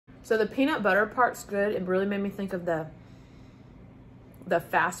So the peanut butter part's good. It really made me think of the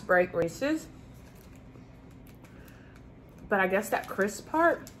fast break Reese's. But I guess that crisp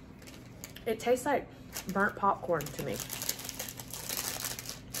part, it tastes like burnt popcorn to me.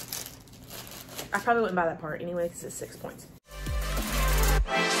 I probably wouldn't buy that part anyway because it's 6 points.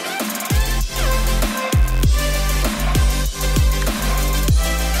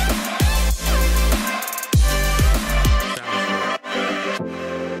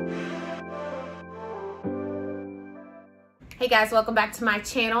 Hey guys, welcome back to my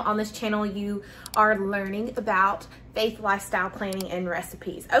channel. On this channel, you are learning about faith, lifestyle planning, and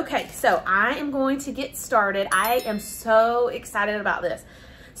recipes. Okay, so I am going to get started. I am so excited about this.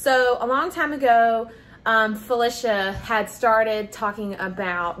 So a long time ago, Felicia had started talking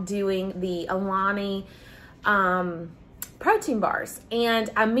about doing the ALANI protein bars.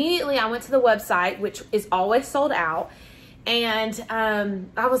 And immediately I went to the website, which is always sold out. And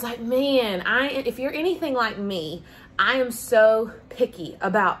I was like, man, if you're anything like me, I am so picky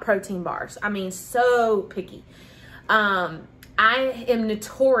about protein bars. I mean, so picky. I am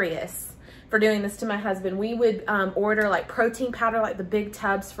notorious for doing this to my husband. We would order like protein powder, like the big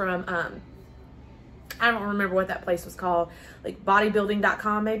tubs from, I don't remember what that place was called, like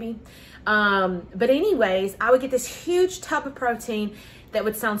bodybuilding.com maybe. But anyways, I would get this huge tub of protein that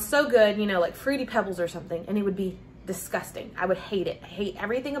would sound so good, you know, like Fruity Pebbles or something, and it would be disgusting. I would hate it. I hate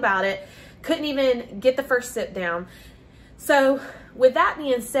everything about it. Couldn't even get the first sip down. So with that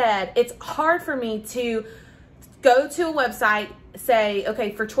being said, it's hard for me to go to a website, say,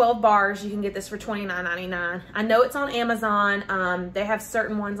 okay, for 12 bars, you can get this for $29.99. I know it's on Amazon. They have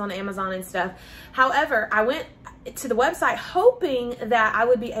certain ones on Amazon and stuff. However, I went to the website hoping that I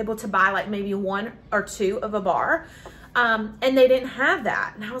would be able to buy like maybe 1 or 2 of a bar. And they didn't have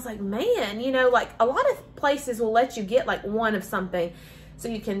that. And I was like, man, you know, like a lot of places will let you get like 1 of something so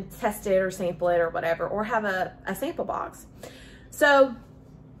you can test it or sample it or whatever, or have a sample box. So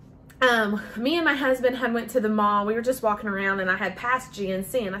me and my husband had went to the mall. We were just walking around and I had passed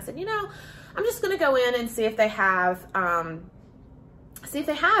GNC and I said, you know, I'm just going to go in and see if they have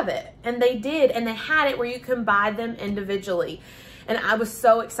it. And they did, and they had it where you can buy them individually. And I was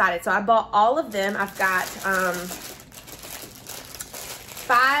so excited. So I bought all of them. I've got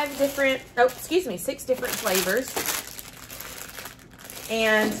 6 different flavors.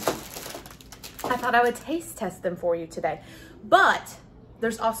 And I thought I would taste test them for you today. But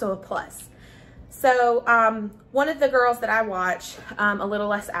there's also a plus. So one of the girls that I watch, A Little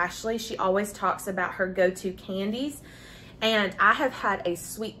Less Ashley, she always talks about her go-to candies. And I have had a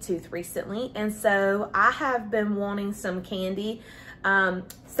sweet tooth recently. And so I have been wanting some candy.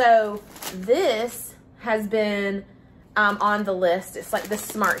 So this has been on the list. It's like the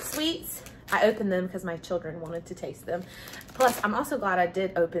Smart Sweets. I opened them because my children wanted to taste them. Plus, I'm also glad I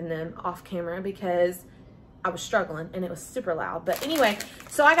did open them off camera because I was struggling and it was super loud. But anyway,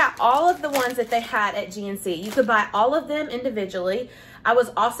 so I got all of the ones that they had at GNC. You could buy all of them individually. I was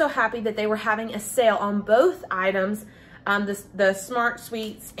also happy that they were having a sale on both items, the Smart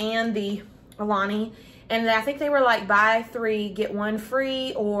Sweets and the ALANI. And I think they were like buy 3, get 1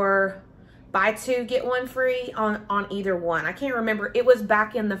 free, or buy 2, get 1 free on either one. I can't remember. It was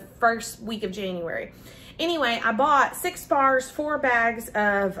back in the first week of January. Anyway, I bought 6 bars, 4 bags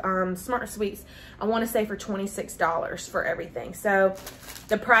of Smart Sweets. I want to say for $26 for everything. So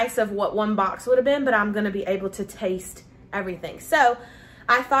the price of what 1 box would have been, but I'm going to be able to taste everything. So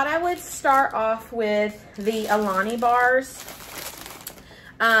I thought I would start off with the ALANI bars.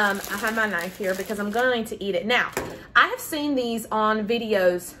 I have my knife here because I'm going to eat it. Now, I have seen these on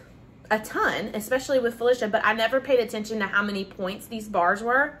videos a ton, especially with Felicia, but I never paid attention to how many points these bars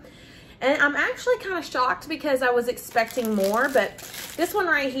were. And I'm actually kind of shocked because I was expecting more, but this one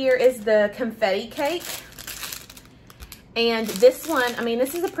right here is the confetti cake. And this one, I mean,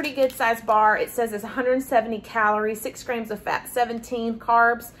 this is a pretty good size bar. It says it's 170 calories, 6 grams of fat, 17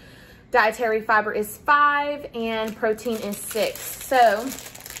 carbs, dietary fiber is 5, and protein is 6. So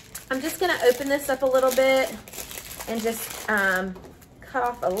I'm just gonna open this up a little bit and just cut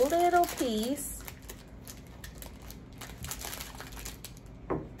off a little piece.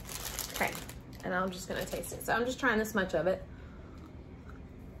 Okay, and I'm just gonna taste it. So I'm just trying this much of it.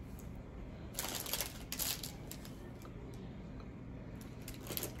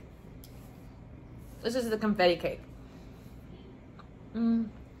 This is the confetti cake.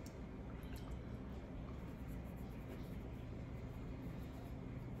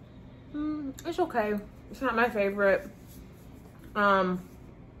 It's okay. It's not my favorite. The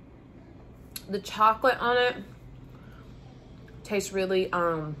chocolate on it tastes really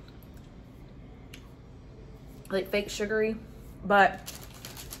like fake sugary, but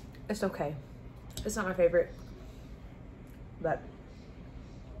It's okay. It's not my favorite, but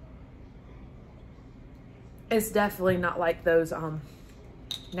it's definitely not like those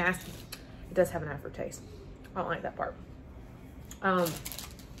nasty. It does have an aftertaste. I don't like that part.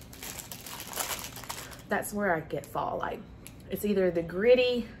 That's where I get fall. Like, it's either the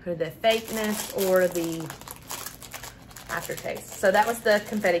gritty or the fakeness or the aftertaste. So that was the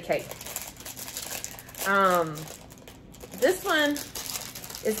confetti cake. This one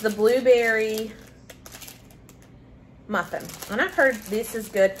is the blueberry muffin, and I've heard this is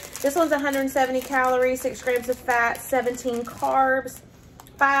good. This one's 170 calories, 6 grams of fat, 17 carbs,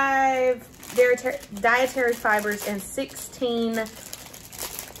 5 dietary fibers, and 16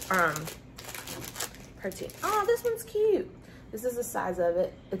 protein. Oh, this one's cute. This is the size of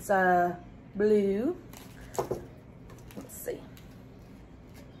it. It's a blue. Let's see.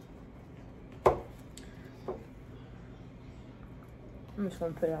 I'm just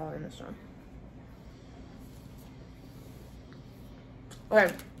gonna put it all in this one.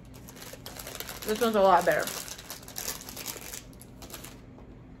 Okay, this one's a lot better.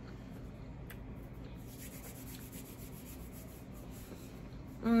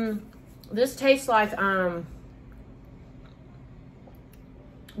 This tastes like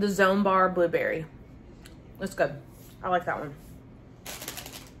the Zone Bar blueberry. That's good. I like that one.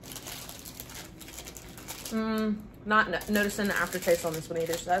 Not noticing the aftertaste on this one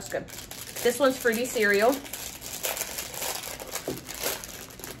either, so that's good. This one's fruity cereal.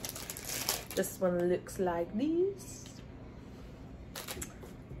 This one looks like this.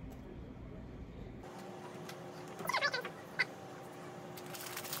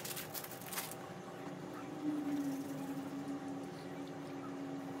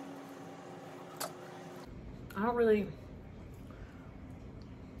 I don't really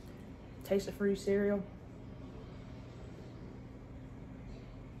taste the fruity cereal.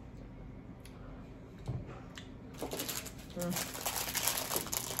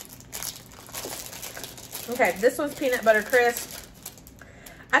 Okay, this one's peanut butter crisp.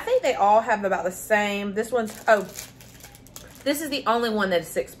 I think they all have about the same. This one's, oh, this is the only one that is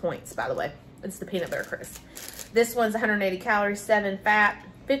 6 points, by the way. It's the peanut butter crisp. This one's 180 calories, 7 fat,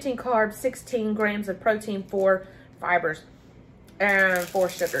 15 carbs, 16 grams of protein, 4 fibers, and 4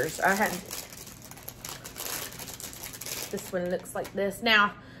 sugars. This one looks like this.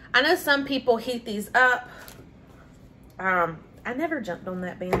 Now, I know some people heat these up. I never jumped on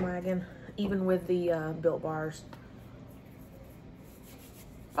that bandwagon, even with the Built Bars.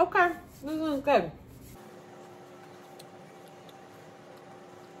 Okay, this one's good.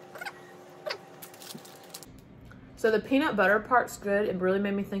 So the peanut butter part's good. It really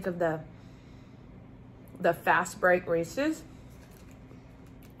made me think of the fast break Reese's.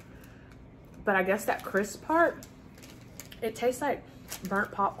 But I guess that crisp part, it tastes like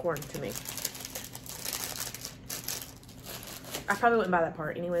burnt popcorn to me. I probably wouldn't buy that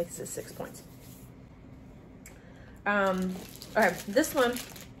part anyway because it's 6 points. Okay, this one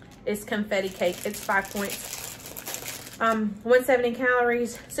is confetti cake. It's 5 points. 170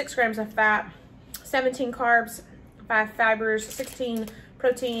 calories, 6 grams of fat, 17 carbs, 5 fibers, 16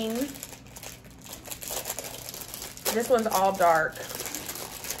 protein. This one's all dark.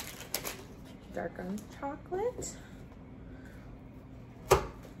 Dark on chocolate.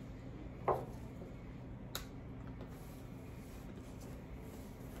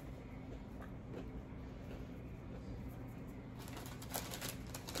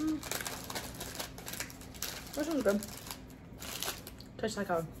 This one's good. Tastes like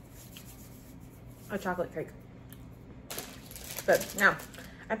a chocolate cake. But now,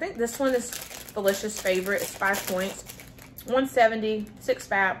 I think this one is Felicia's favorite. It's 5 points. 170, 6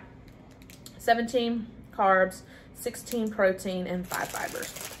 fat, 17 carbs, 16 protein, and 5 fibers.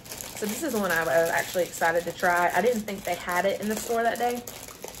 So this is the one I was actually excited to try. I didn't think they had it in the store that day.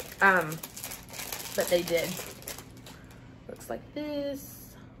 But they did. Looks like this.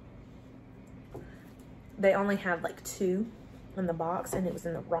 They only had like 2 in the box, and it was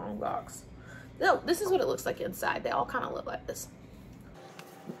in the wrong box. No, this is what it looks like inside. They all kind of look like this.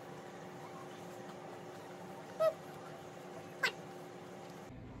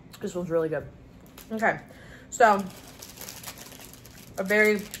 This one's really good. Okay, so a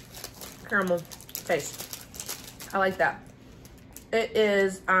very caramel taste. I like that. It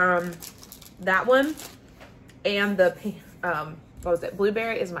is that one, and the what was it?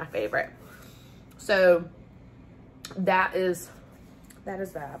 Blueberry is my favorite. So that is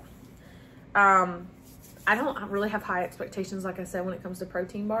that. I don't really have high expectations, like I said, when it comes to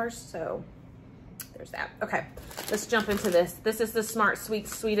protein bars. So there's that. Okay, let's jump into this. This is the Smart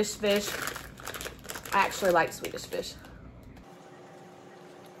Sweets Swedish Fish. I actually like Swedish Fish.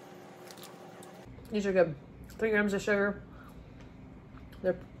 These are good. 3 grams of sugar.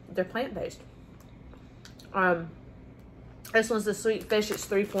 They're plant-based. This one's the sweet fish. It's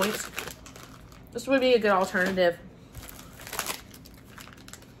 3 points. This would be a good alternative.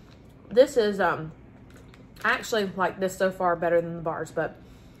 This is I actually like this so far better than the bars, but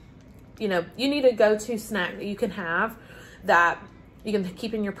you know, you need a go-to snack that you can have that you can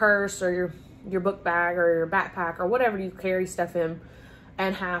keep in your purse or your book bag or your backpack or whatever you carry stuff in,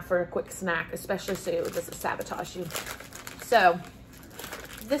 and have for a quick snack, especially so it doesn't sabotage you. So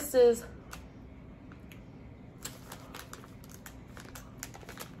this is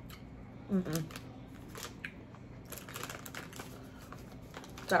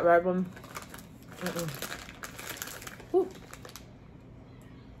that red one. Whew.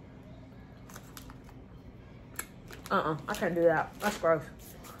 I can't do that. That's gross.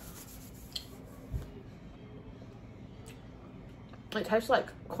 It tastes like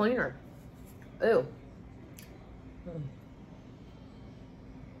cleaner. Ew.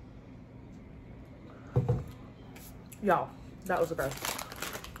 Y'all, that was gross.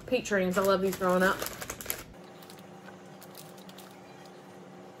 Peach rings. I love these growing up.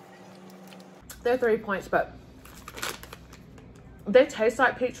 They're 3 points, but they taste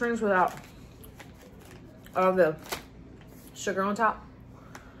like peach rings without all the sugar on top.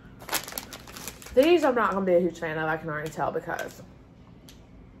 These I'm not going to be a huge fan of, I can already tell, because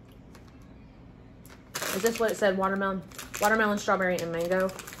is this what it said? Watermelon, strawberry, and mango.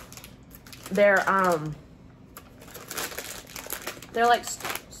 They're like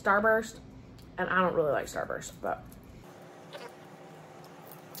Starburst, and I don't really like Starburst, but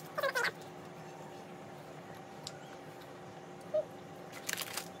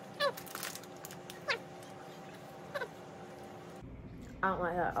I don't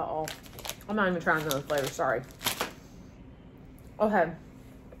like that at all. I'm not even trying those flavors, sorry. Okay.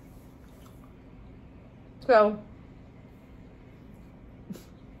 So,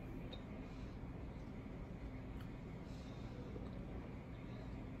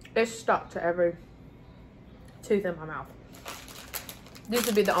 it's stuck to every tooth in my mouth. These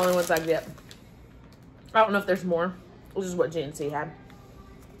would be the only ones I get. I don't know if there's more. This is what GNC had.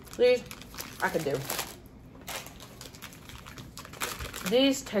 These, I could do.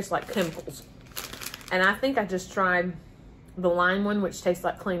 These taste like chemicals. And I think I just tried the lime one, which tastes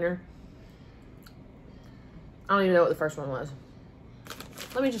like cleaner. I don't even know what the first one was.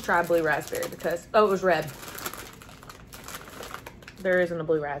 Let me just try blue raspberry because, oh, it was red. There isn't a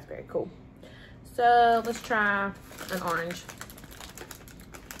blue raspberry. Cool. So let's try an orange.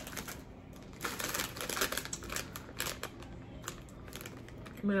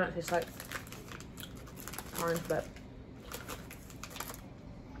 It may not taste like orange, but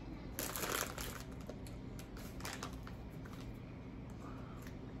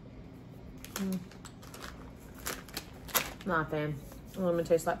not a fan. Lemon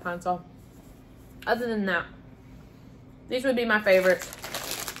tastes like pine sol. Other than that, these would be my favorites.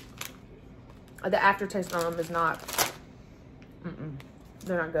 The aftertaste on them is not,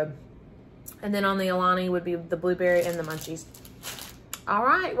 they're not good. And then on the ALANI would be the blueberry and the munchies. All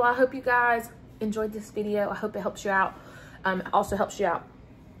right, well, I hope you guys enjoyed this video. I hope it helps you out. Also helps you out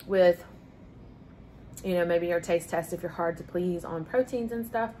with, you know, maybe your taste test if you're hard to please on proteins and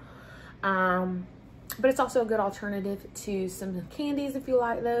stuff. But it's also a good alternative to some candies if you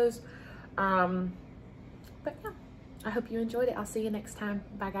like those. But yeah, I hope you enjoyed it. I'll see you next time.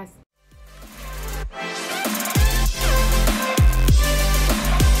 Bye, guys.